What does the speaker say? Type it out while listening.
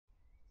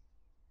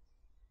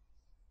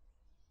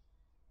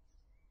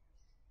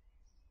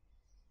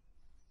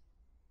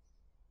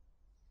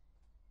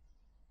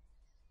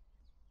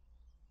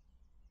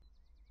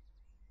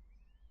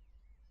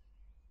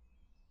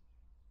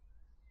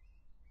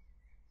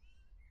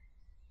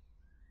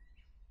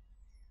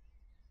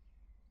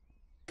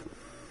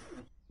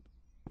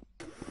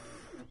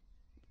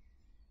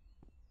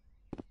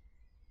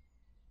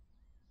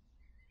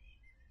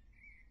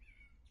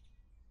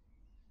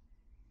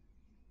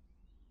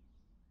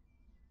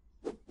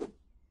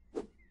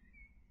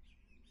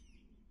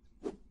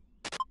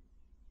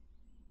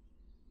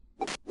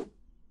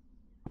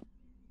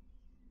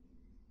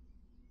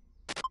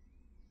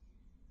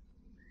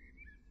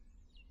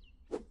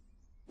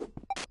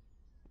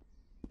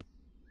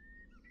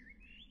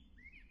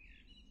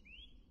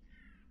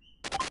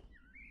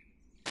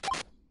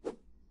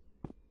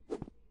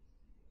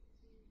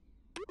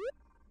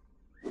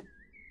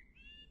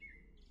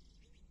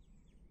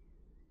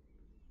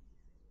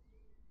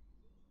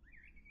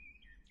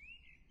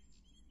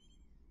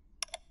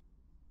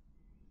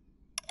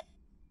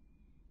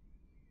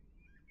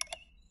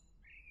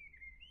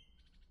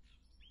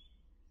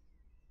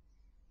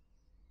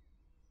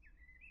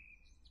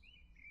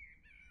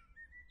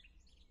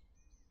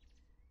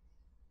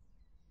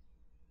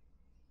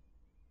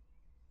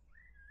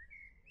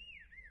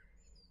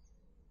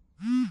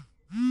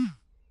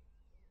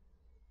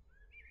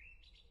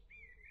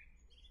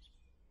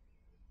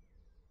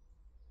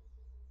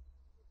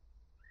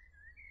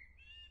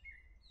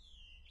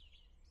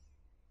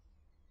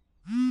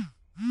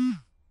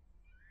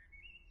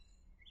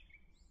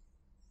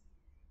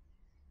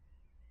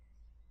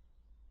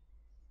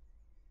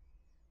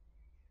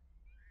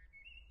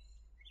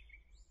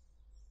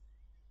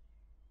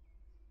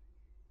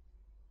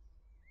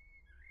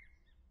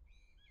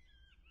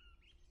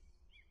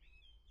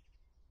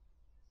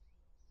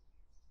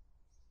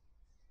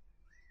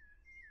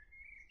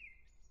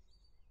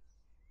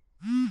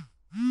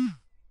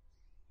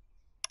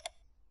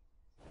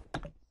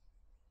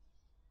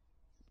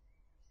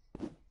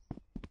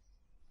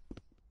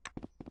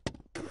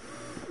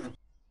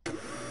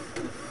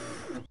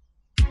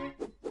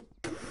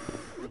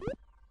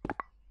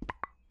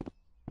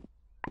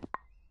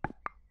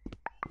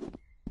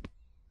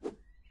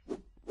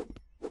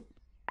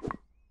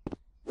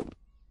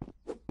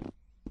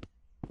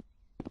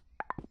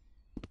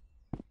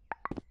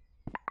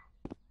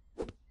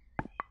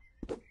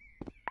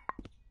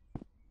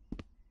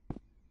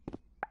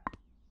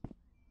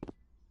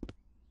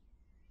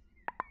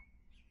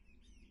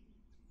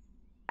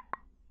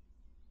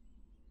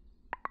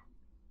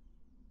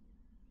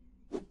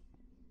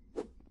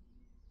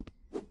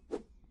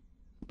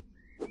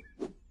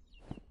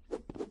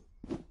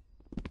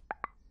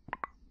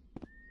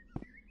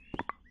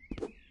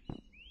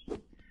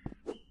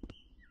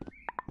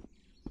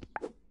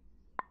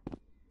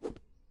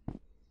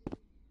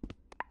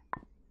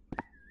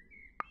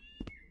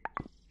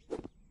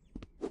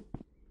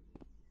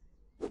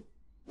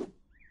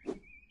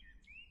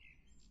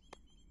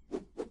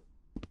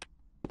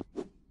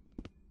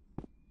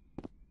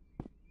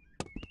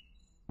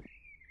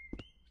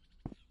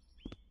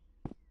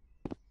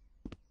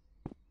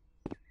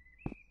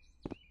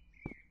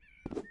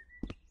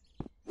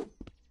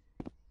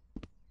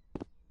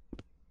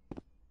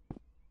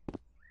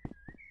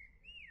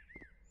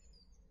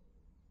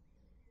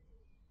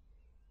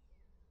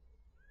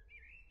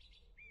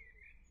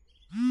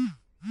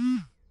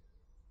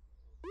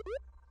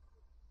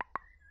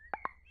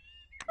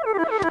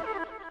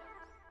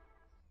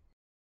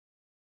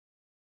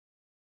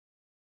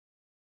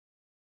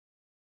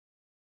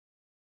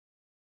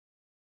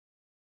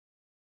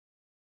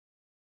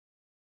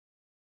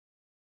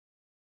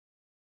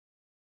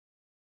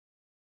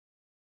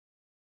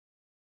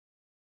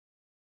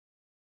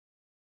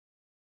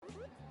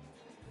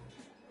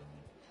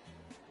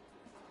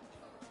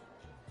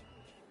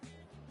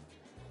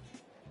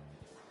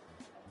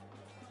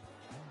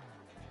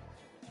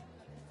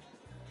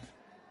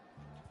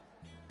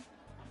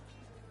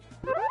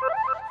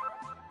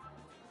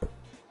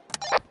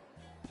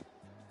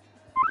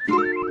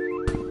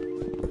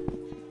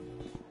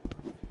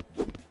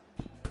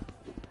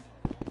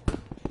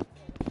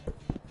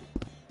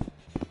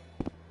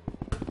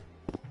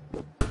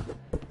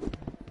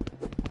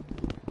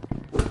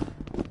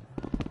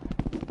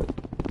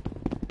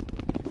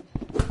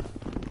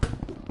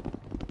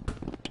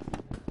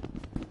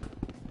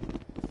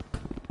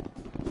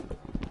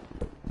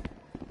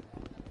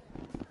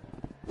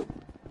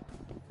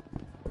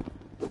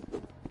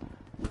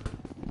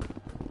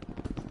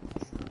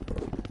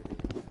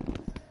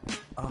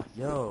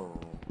Yo,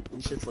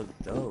 these shits look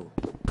dope.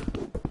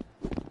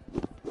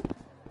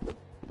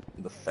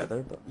 The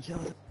feather, but yo,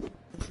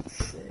 that's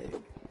sick.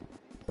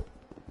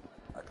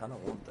 I kind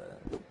of want that.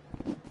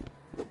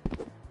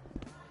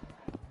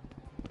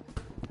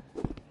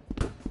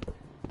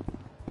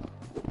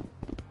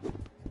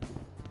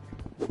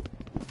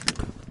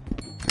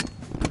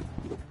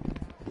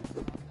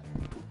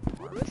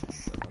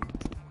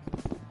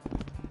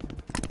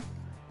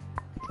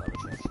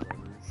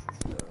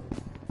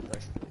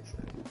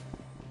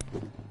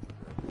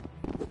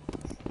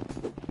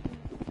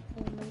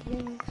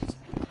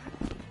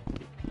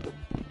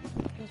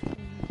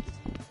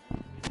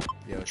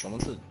 Yo,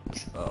 someone said,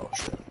 oh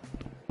shit.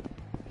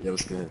 Yo,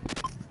 what's good?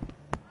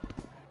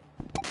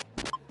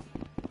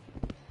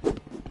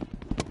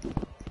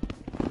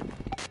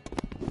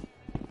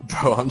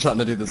 Bro, I'm trying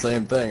to do the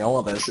same thing. I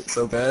want that shit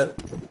so bad.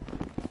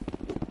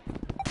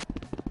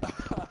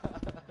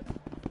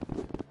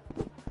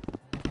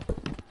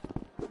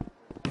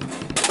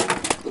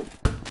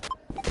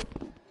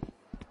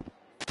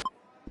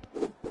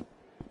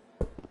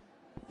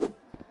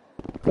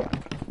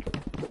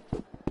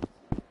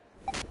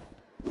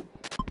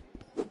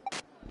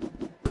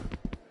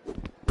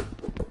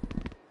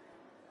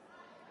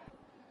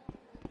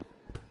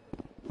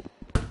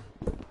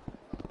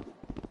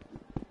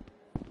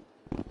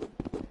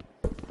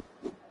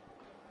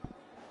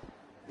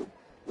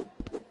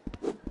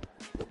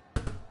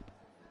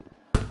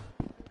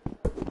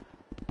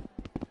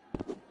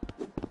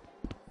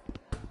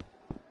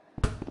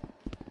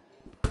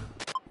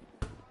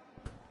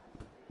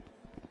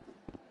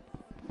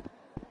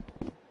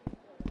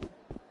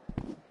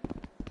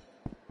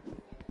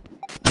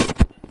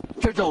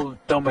 Shut your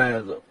dumb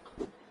ass up.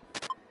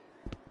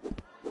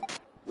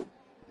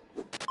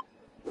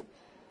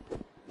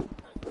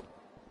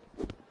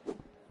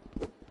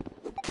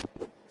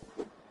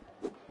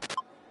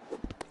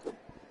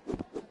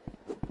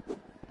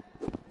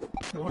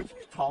 What you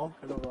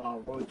talking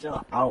about, bro?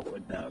 Chill out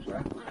with that,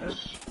 bro.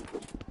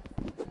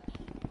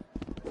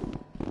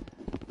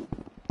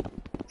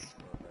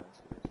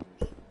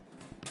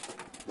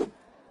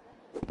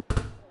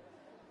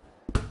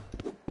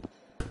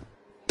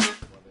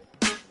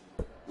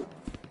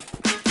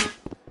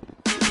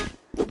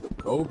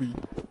 Kobe.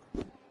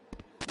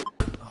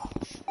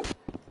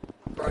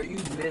 Bro, you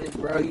minute,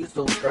 bro. You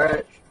so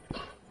trash.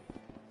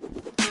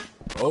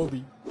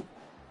 Kobe.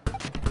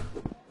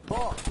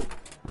 Fuck.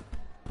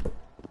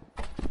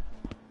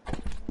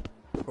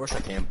 Of course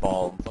I can't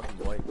ball. I'm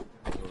fucking white.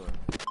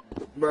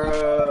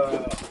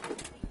 Bruh.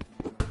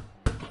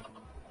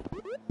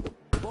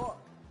 Fuck.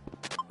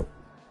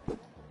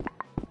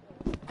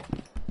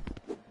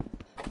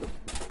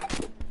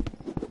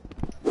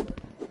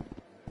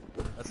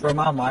 Bro,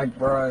 my mic,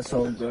 bro, is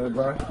so good,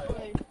 bro.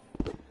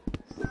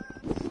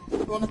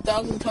 You want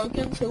 1,000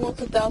 tokens? Who wants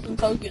 1,000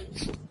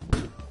 tokens?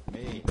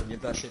 Me. Give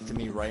that shit to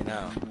me right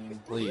now.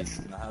 Please.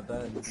 Can I have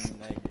that?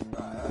 Snake.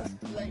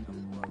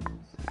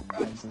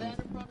 Right, stand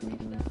in front of me,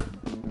 stand.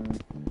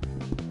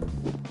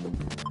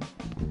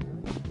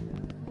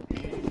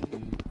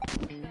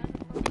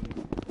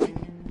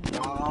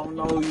 I don't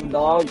know you,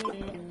 dog.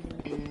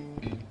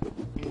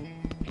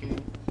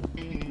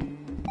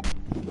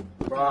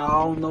 Bro, I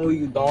don't know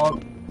you,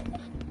 dog.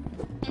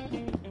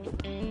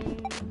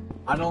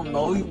 I don't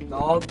know you,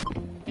 dog.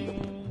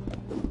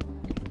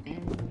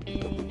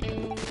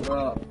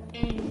 Bro.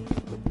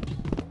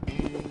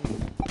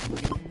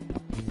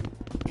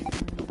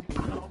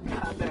 I don't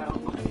goddamn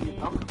know you,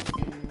 dog.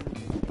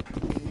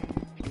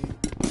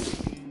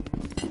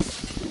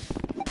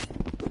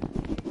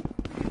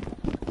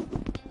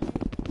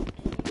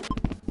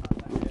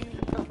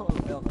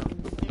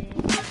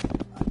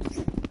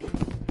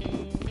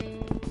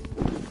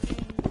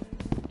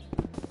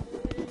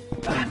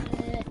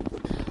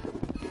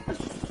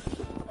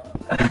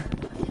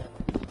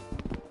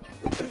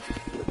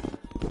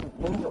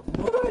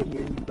 What are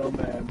you, dumb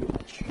ass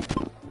bitch?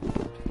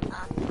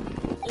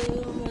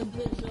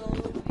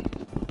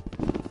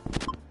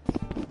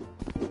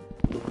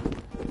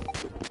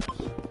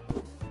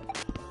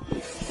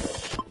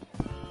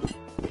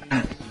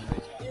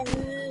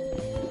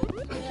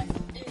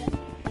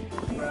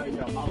 Bro,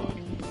 your mama.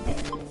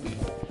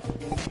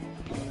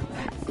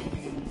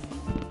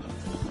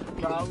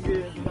 Bro, I'm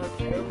getting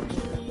fucked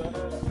everything, bro.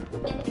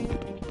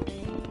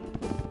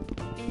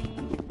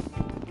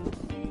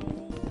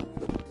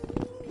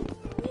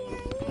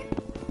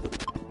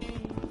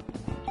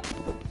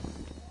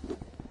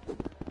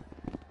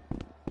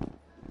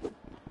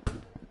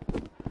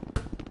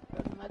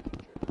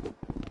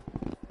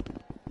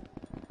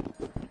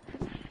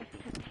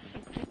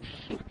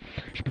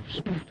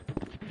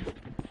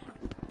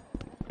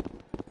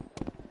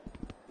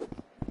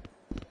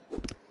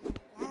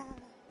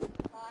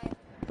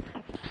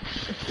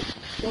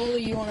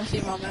 Surely you want to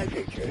see my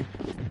magic trick.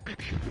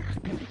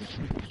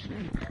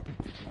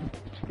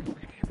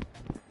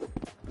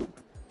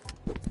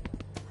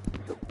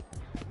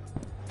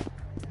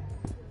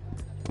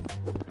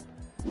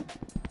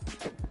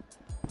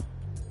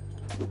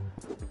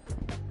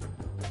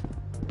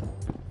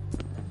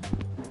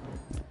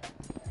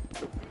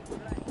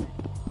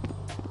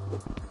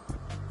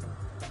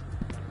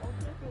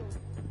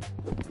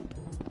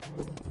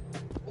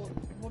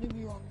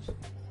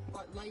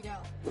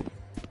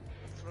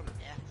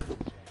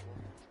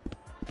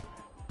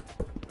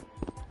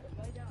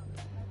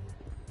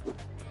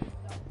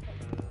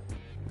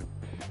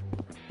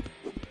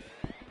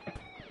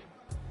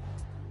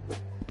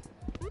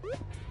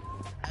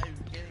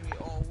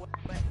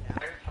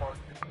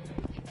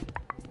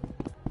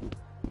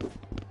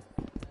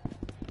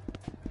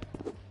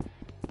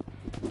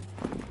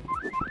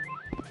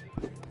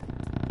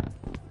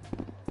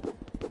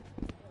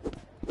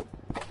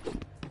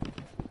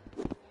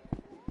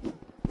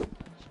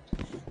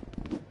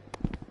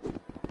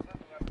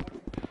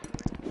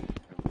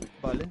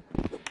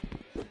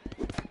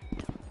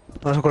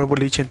 Vamos a jugar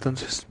boliche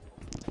entonces.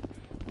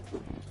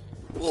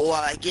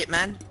 What I get,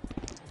 man?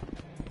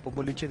 O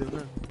boliche de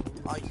una.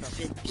 Are you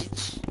fit,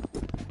 bitch?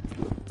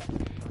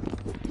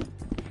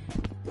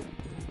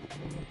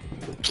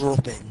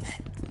 Drop it,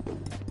 man.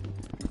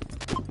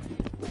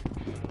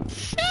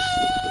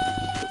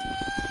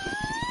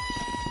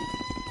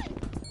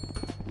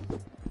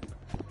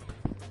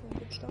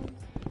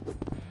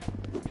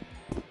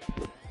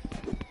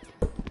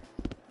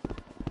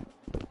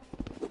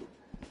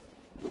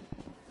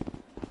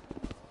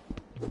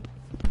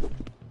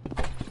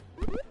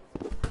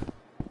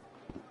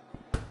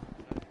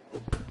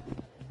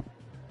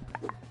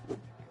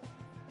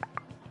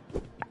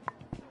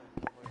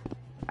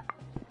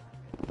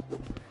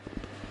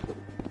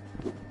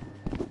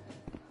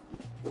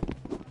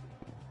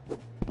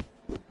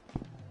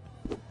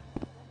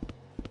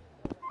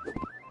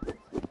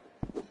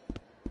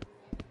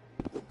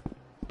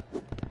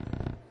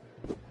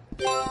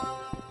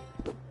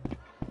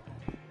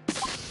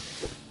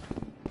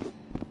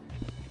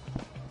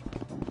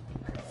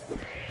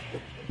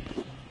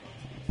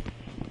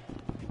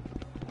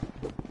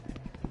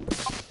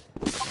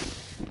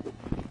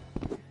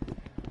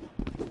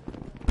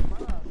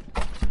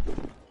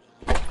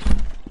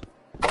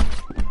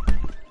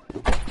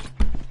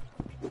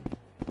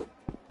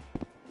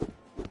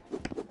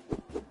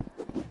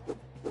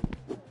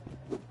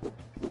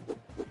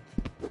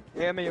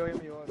 Ella me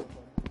llevó.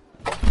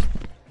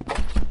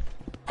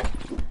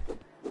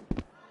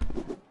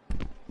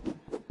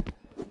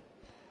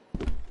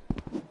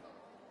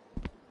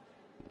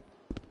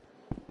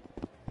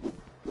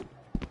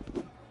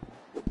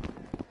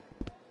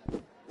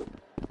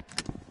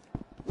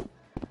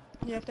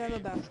 You have to have a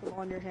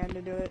basketball in your hand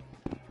to do it.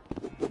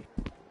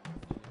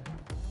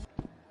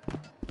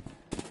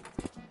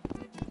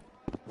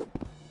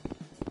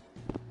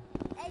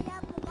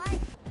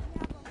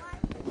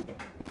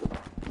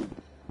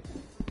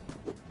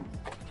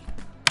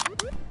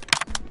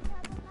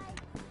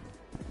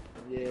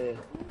 Yeah.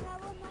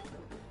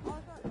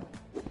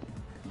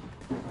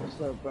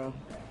 What's up, bro?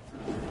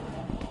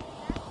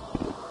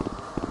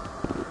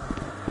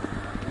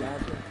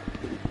 Gotcha.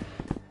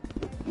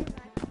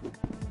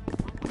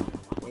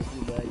 Thank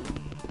you, buddy.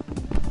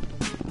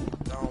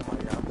 Oh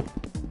my god.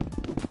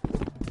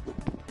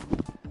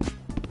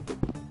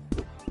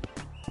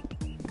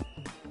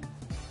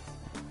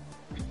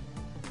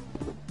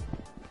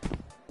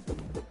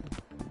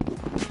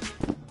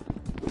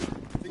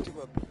 Think of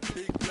a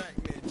big black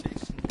man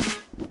chasing you.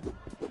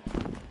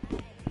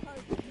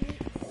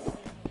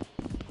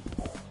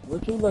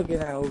 What you looking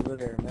at over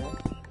there, man?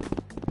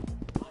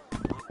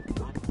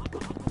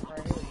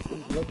 Right here.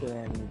 Keep looking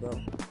at me, bro.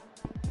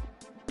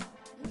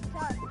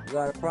 You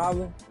got a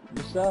problem?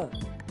 What's up?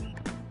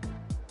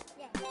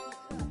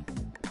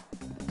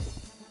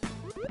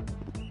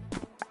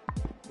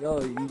 Yo,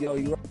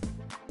 you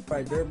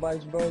ride dirt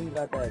bikes, bro? You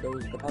got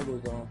those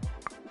goggles on.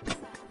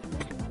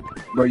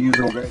 Bro, you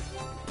okay?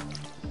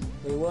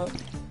 Hey, what?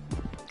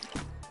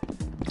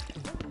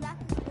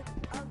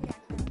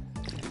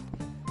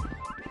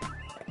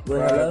 Wait,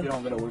 Bro, hello? if you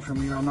don't get away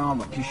from me right now, I'm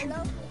gonna kiss you.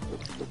 Oh,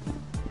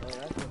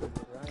 that's what it is.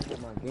 I ain't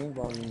got my game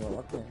volume up.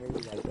 I can't hear you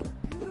like that.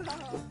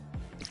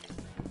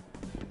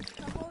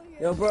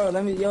 Yo, bro,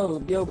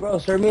 yo, bro,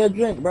 serve me a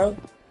drink, bro.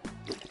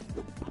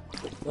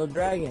 Yo,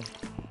 Dragon.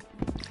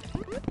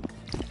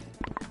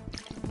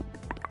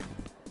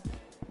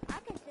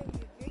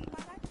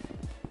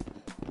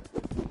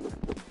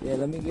 Yeah,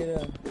 let me get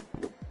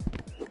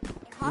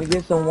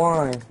some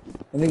wine.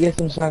 Let me get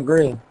some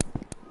sangria.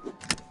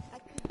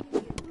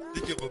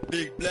 Think of a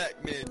big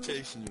black man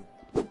chasing you.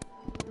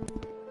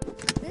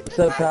 What's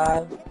up,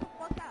 Kyle?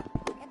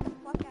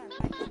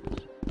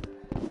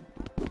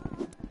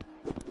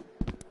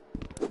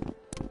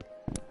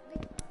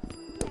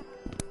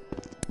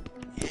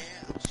 Yeah,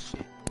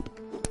 shit.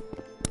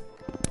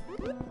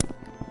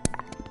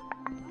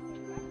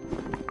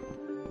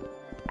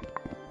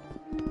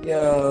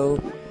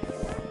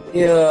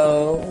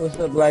 Yo, what's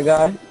up, black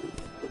guy?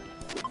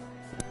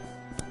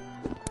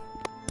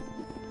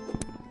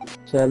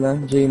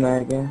 Chillin',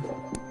 G-Mackin'.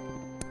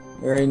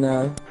 Very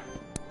nice.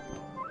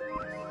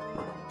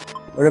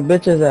 Where the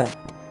bitches at?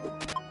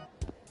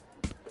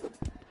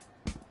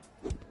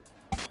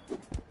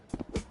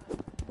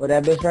 Where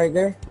that bitch right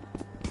there?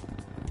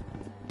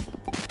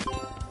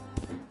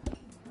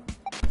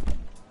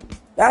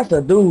 That's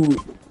a dude.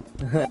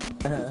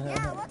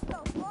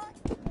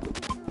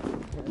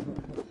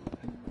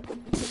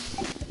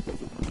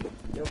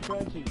 Yo,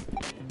 Crunchy.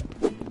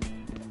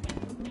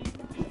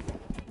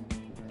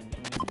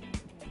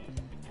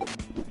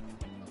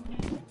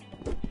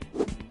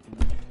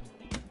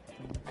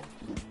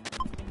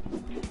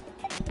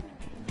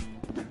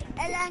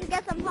 And then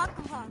get some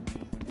alcohol.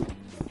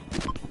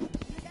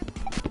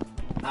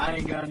 I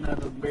ain't got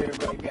nothing beer,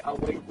 but get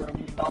away from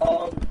me,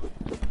 dog.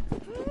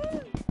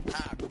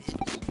 Ah, bitch.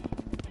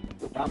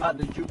 I'm about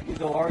to juke you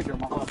so hard, your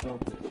mom so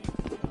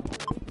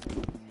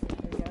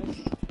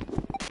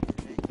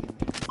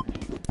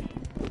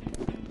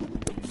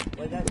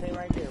What'd that say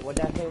right there?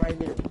 What'd that say right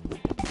there?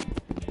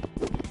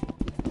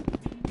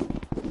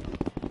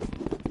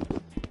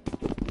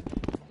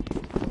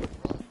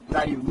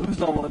 lose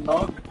someone,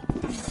 dog.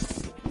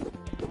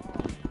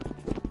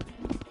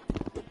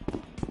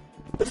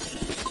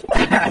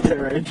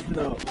 There ain't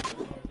no.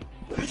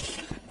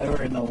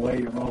 There ain't no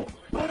way, bro.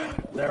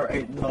 There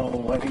ain't no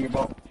way,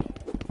 bro.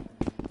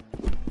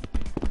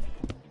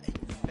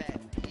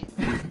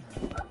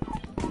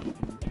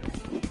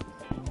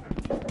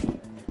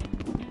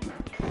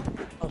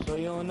 Oh, so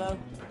you don't know?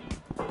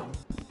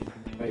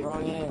 Wait,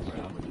 Wrong answer.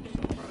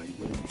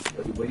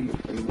 Wait.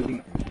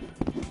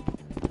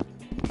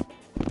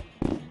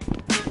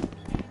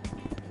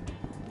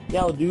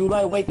 Yo, do you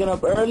like waking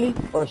up early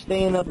or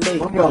staying up late?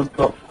 Wait.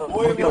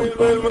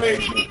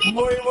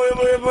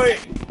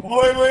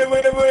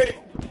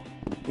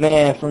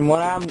 Man, from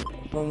what I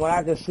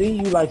can see,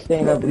 you like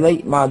staying up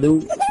late, my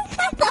dude.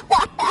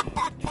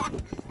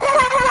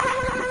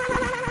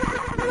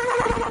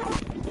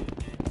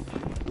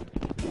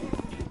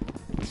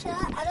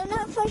 I don't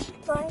know if I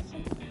should buy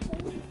something.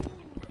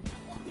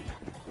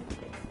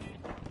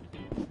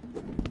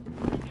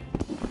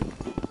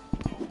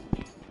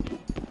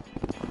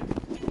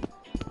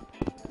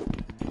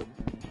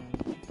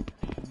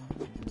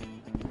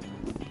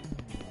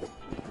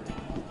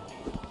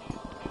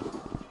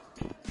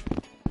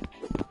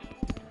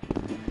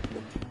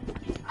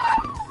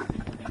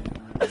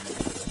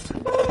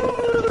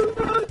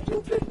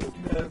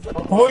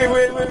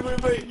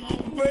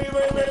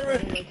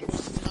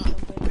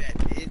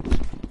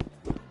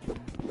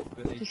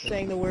 Just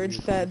saying the words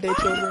fat bitch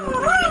over and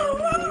over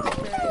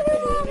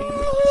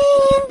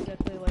again.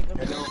 Definitely like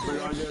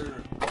a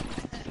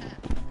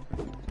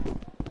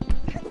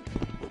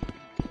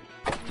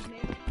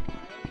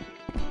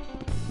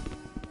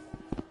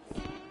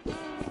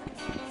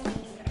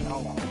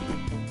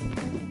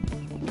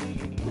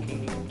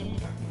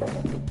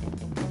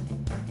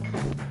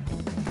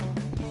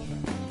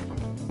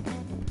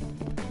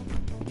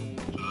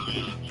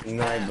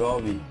Night,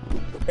 Gobi.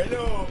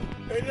 Hello.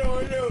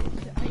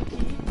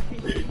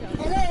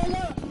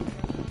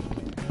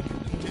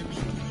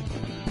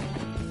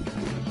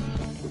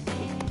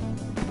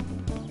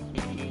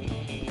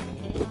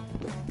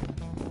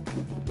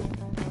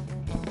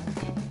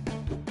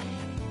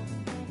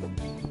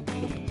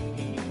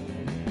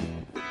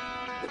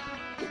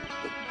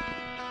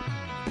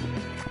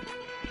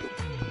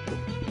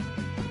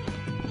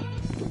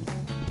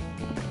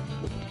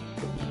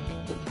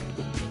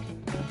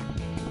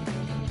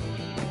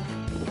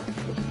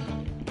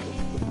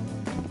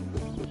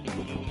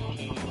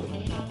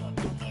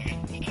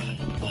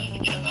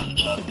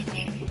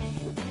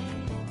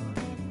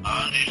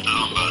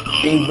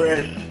 King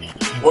Brett.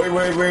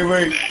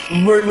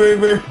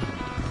 Wait.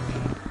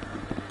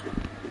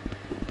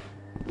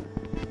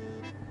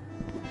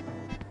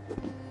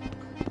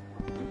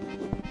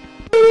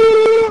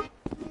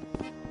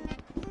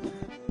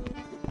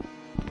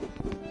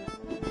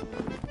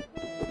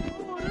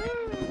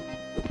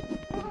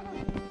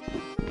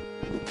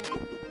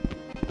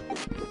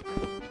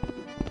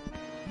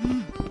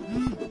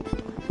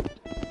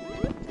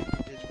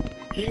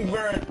 King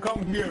Brett,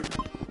 come here.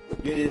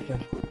 Get this.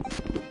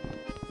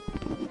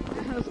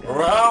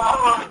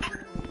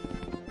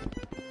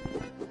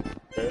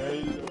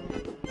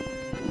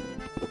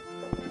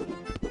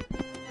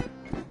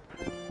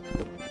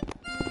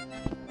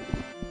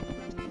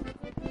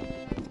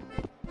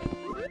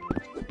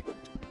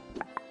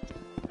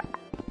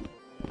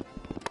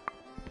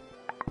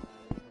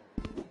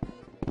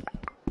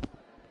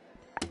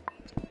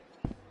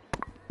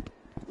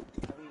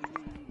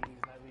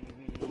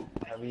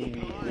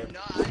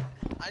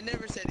 I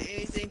never said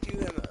anything to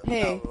him.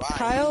 Hey, about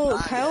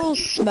lying. Kyle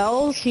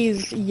smells,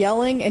 he's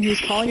yelling, and he's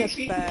calling us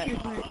fat.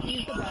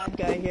 He's the bad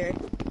guy here.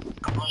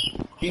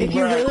 If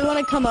you really want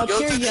to come up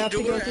here, you have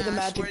to go through the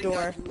magic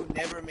door.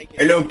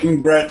 Hello,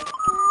 King Brett.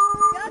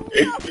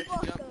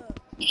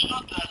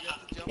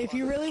 If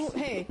you really,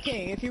 hey,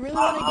 King, if you really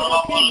want to get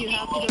up here, you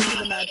have to go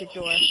through the magic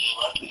door.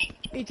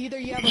 It's either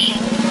you have a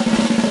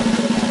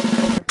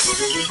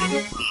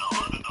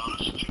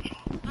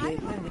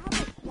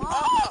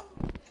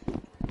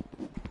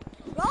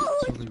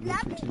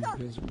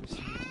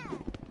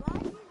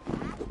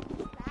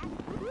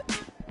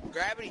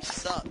Gravity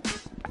sucks.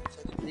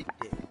 Such a big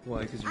dick.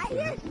 Why? Because you're I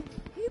hear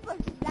fat. people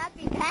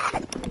slapping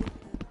at me.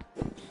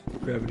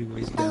 Gravity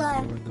weighs Hello.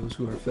 down more on those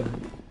who are fat.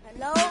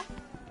 Hello?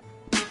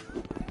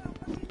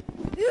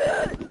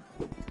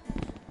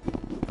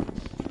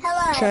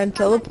 Hello. Trying to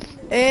teleport.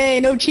 Hey,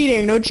 no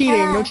cheating, no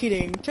cheating, no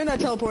cheating. Turn that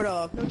teleport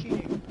off. No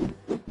cheating.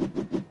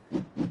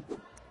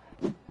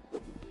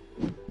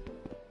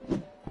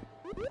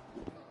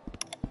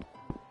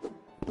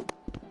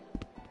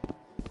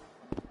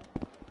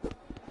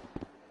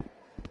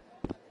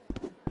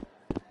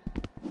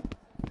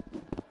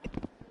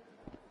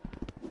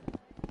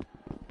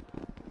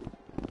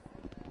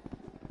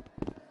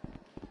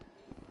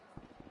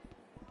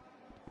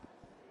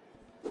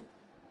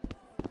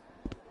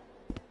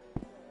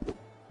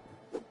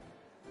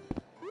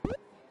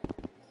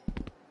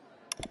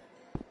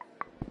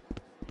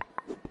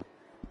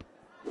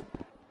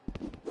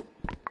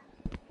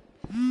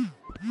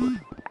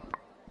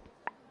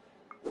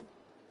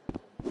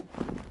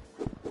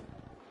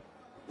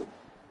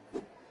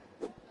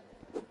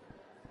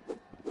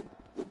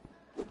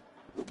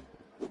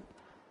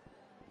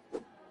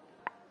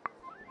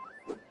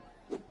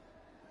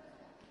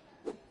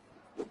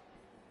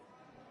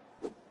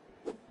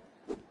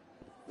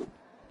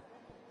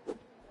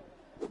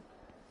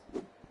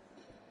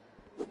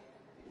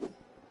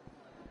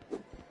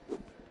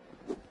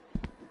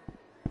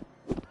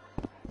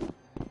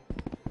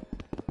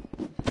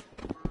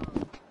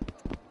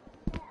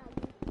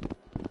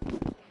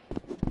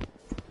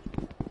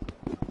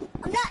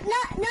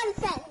 no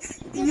offense.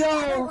 Just, Yo. I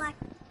don't like,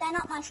 they're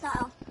not my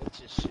style. It's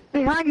just shit.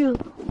 Behind you.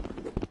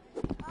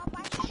 Among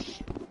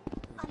Us.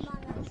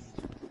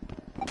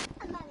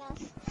 Among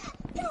Us.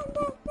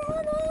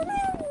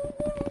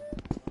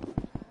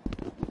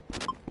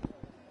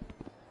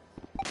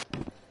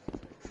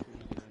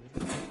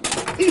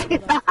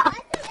 I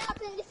think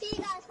happened if you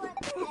guys want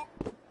to.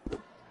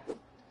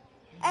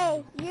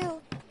 Hey,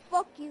 you.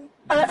 Fuck you.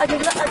 I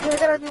just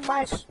got a new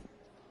mic.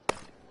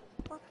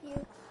 Fuck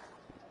you.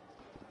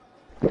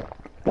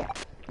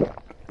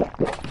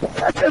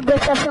 That's your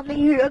bitch, that's something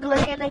you ugly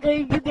ass nigga,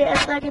 you get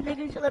ass nigga,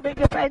 nigga, shut up,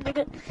 nigga, pride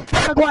nigga,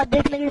 suck my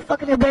dick, nigga,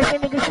 fucking your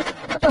boyfriend, nigga,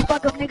 shut the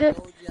fuck up, nigga.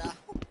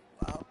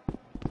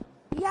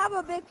 You have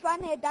a big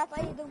front head, that's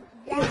why you do.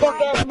 You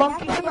fuck ass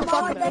monkey, That's shut why the your fuck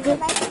mom up, doesn't nigga.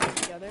 like you.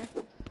 Together.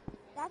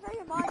 That's why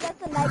your mom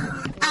doesn't like you.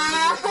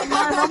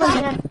 My mama's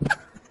here.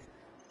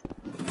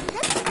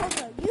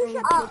 You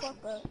shut the fuck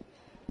up.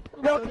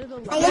 Bro,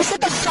 Hey, you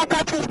shut the fuck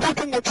up, you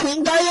fucking the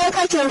king, bro. You look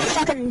like you're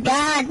fucking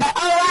dad. But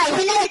alright,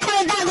 you never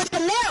coming back with the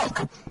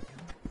milk.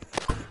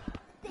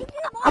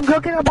 I'm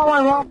joking about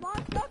my mom.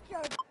 Mom sucks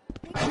your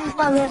She's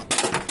my man.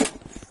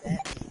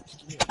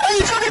 Oh,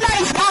 you talking about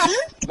his mom?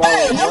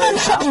 Hey, your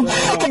mom's fucking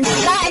fat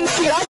and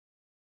shit. Yeah,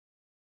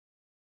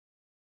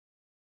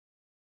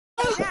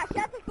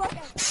 shut the fuck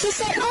up. She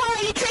said, oh,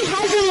 you too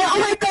heavy. Oh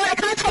my god, I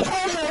can't take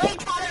care of a way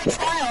toddler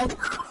child.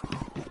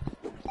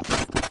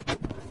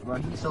 Bro,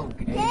 he's so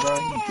gay, bro.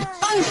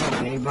 He's so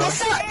gay, bro.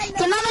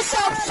 Your mom is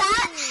so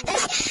fat.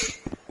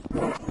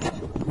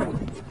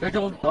 Shut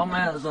your dumb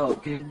ass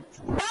up, kid.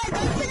 Go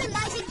to the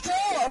magic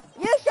door.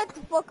 You shut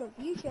the fuck up.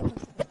 You shut the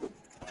fuck up.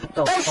 Shut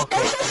the fuck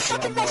There's up. no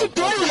fucking magic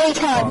door, you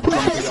retard.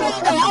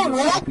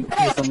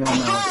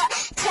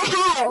 To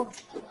hell.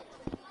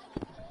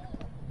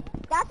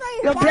 That's why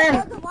your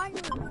dad doesn't want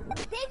you.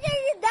 DJ,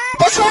 your dad.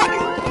 That's why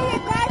your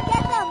dad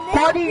gets a milk.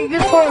 Daddy, you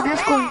for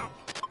this one.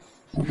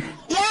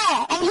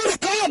 Yeah, and he's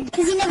dead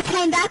because he never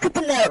came back with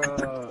the milk.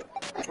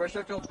 Bro,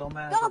 shut your dumb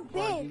ass Stop up.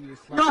 big.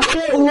 No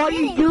shit, what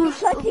you do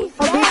Because he's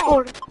on dead.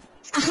 Discord.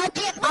 I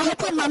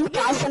hope your mom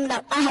dies from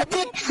that. I hope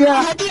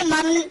Yeah. your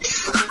mom,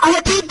 I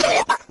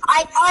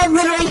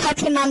literally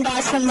hope your mom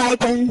dies from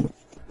raping.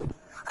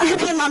 I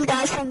hope your mom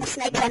dies from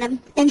snake venom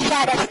and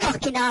shut her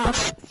fucking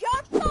ass.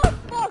 Shut the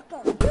fuck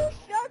up. You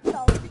shut the fuck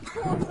up.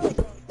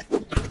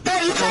 Bro,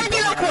 you trying to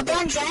be like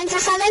LeBron James or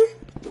something?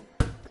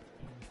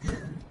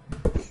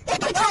 This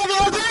kid trying to be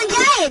LeBron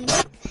James.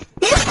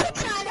 This kid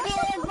trying to be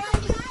LeBron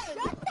James.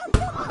 Shut the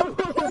fuck up. Shut the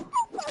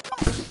fuck up.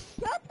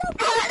 Shut the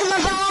fuck up.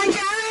 LeBron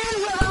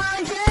James, LeBron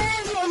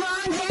James,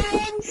 LeBron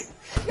James.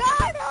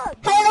 Shut up.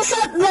 Hey, what's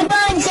up,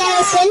 LeBron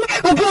Jameson?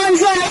 LeBron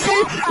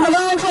Jameson,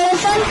 LeBron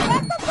Jameson.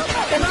 Shut the fuck up.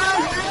 LeBron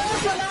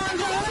James, LeBron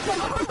Jameson.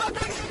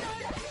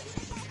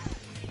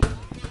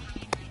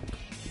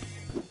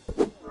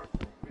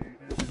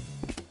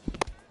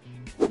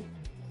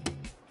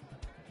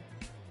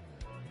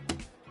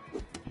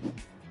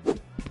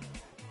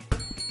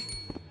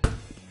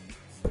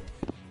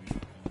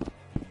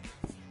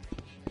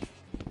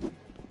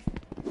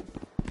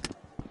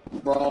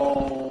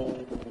 Bro.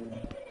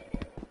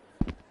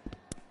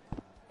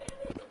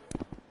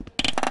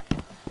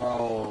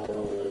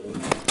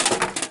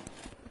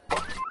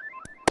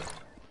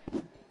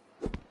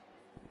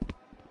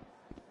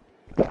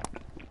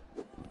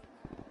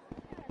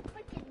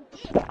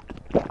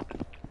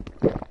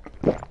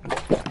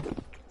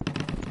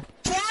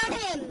 Drown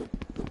him!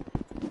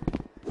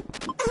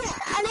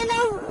 I don't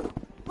know.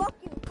 Fuck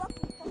you, fuck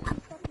you, fuck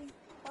you, fuck you,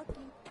 fuck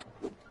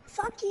you.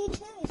 Fuck you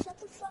too, shut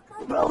the fuck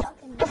up. Bro,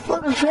 fucking the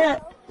fuck is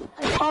that?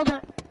 I saw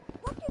that.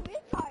 Fuck you,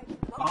 retard.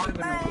 I don't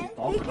even know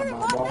what you're Because your talking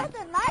mom about, bro.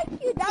 doesn't like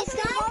you, that's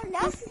why your mom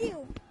left you.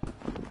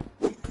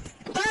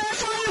 Bro,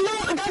 that's why your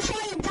mom, that's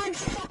why your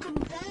dad's fucking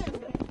dead.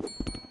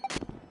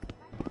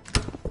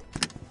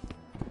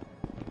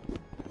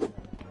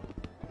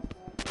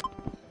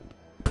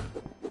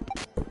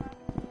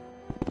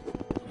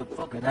 What the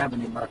fuck is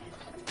happening, bro?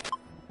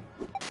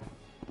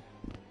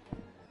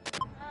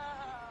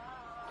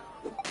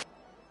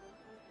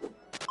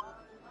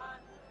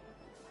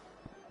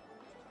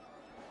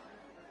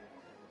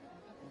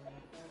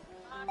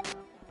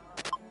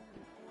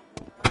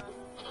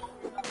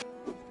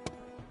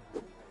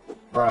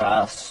 Bro,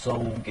 that's so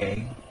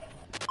gay.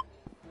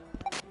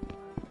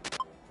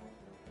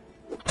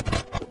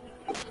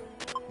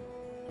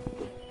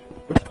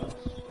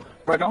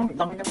 Bro, don't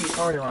get me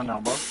started right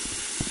now, bro.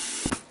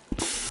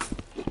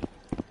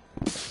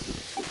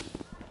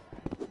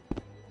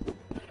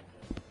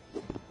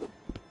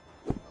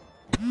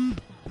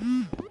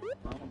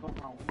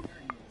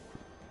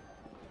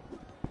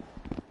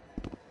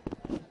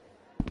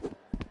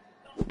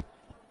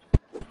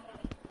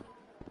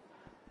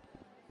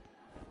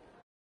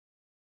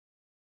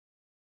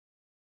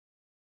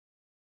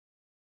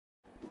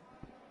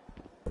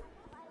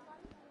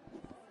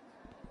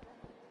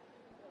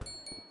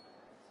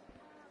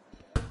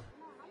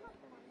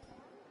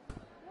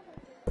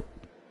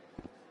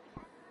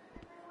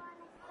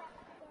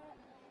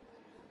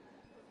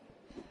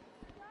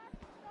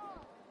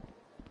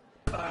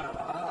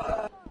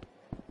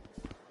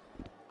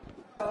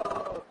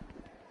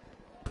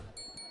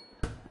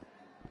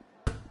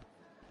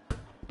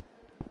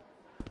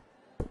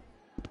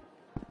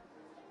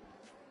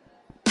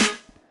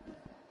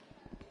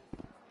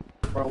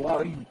 Bro,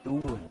 what are you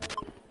doing?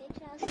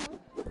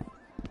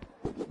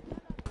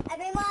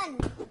 Everyone,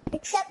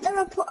 accept the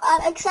report.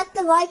 Accept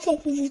the right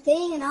kick because he's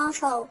being an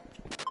asshole.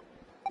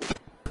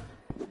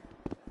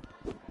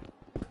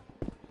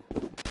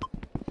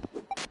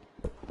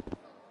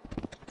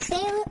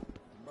 See?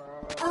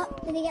 Oh,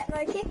 did he get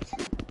right kicked?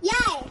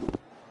 Yay!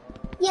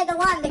 Yeah, the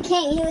one, the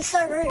king. He was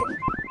so rude.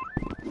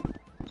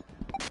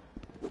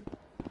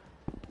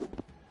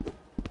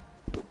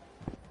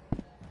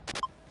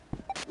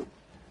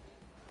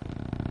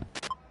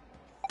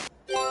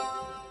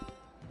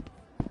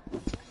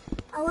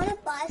 I want to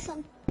buy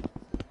some.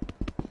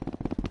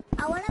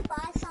 I want to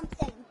buy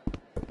something,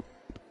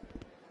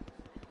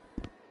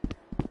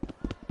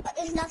 but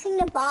there's nothing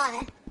to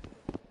buy.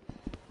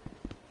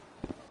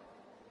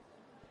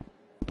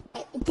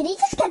 Did he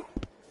just get?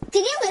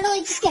 Did he literally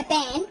just get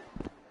banned?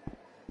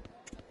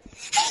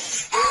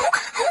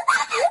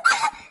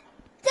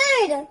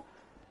 Dude!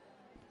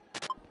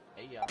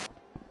 Hey y'all.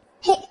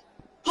 He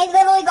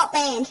literally got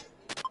banned.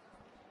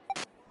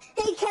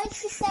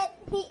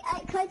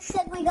 Coach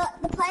said we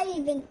got the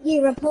player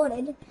you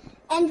reported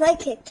and right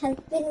kicked has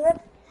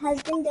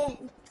been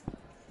banned.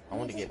 I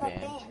want to He get just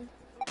got banned.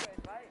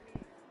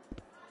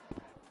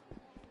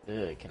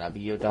 Good. Can I be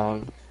your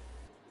dog?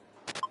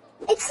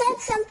 It said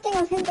something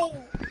of him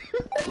being.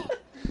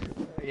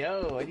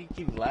 Yo, why do you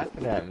keep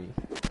laughing at me?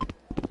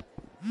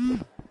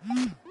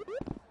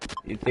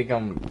 You think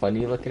I'm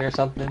funny looking or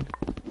something?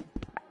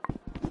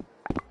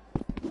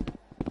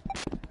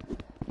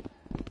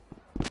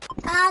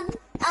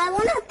 I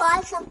want to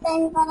buy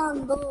something, but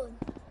I'm bored.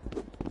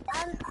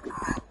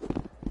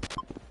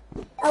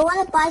 I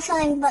want to buy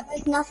something, but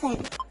there's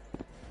nothing.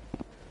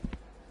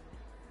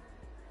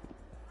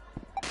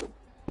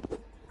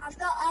 I've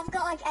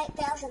got like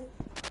 8,000.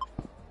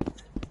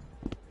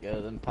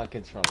 Yo, them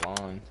pockets are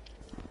long.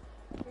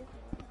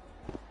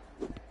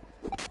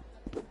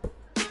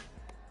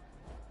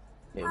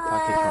 Yeah,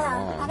 pockets are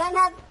I long. don't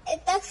have.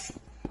 That's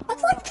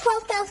like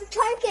 12,000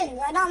 tokens,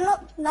 and I'm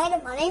not made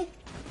of money.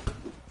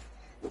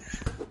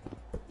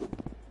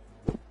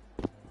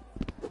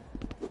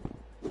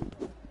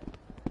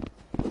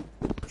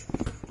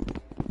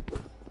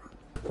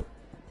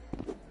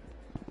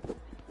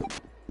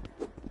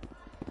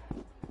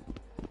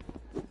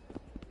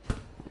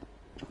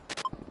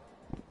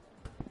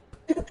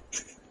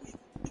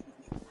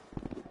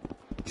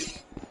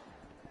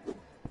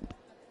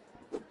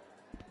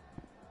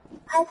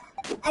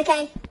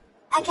 Okay.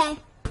 Okay.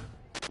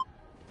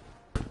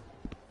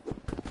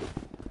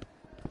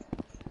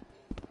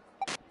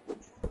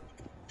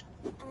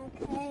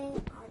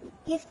 Okay.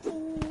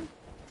 Gifting.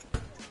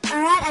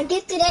 Alright, I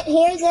gifted it.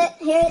 Here's it.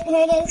 Here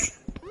it is.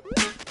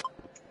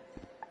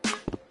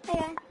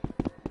 Okay.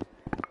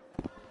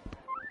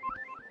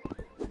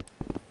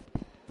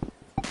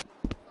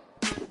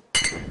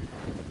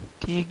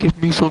 Can you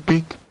give me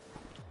something?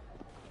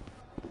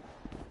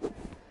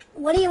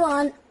 What do you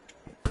want?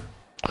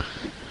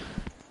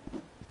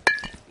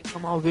 It's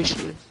on my wish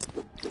list.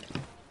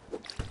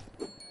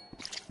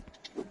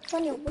 It's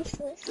on your wish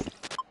list.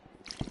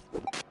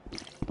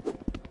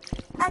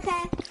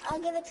 Okay, I'll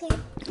give it to you.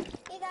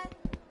 Here you go.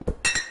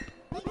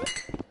 Here you go.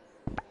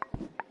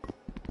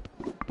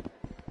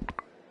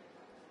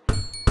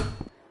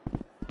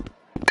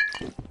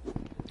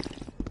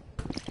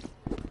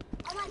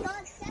 Oh my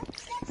god,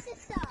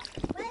 stepsister!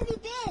 Where have you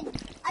been?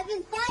 I've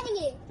been finding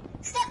you!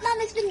 Stepmom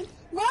has been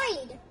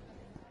worried!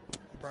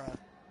 Bruh.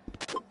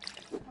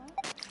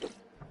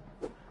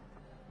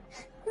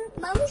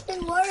 Mom has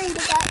been worried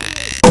about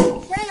you.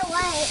 Turn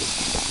away.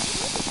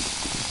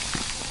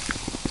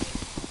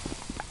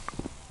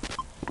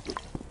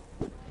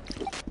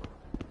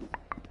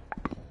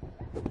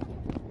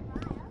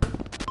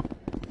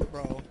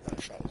 Bro, that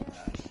shot was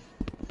bad.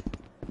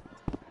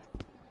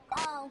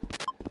 Oh.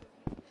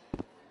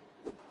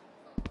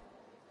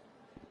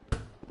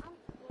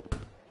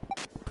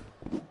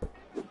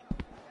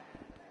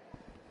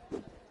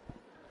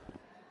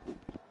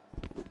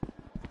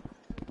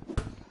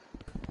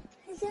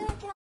 Is there a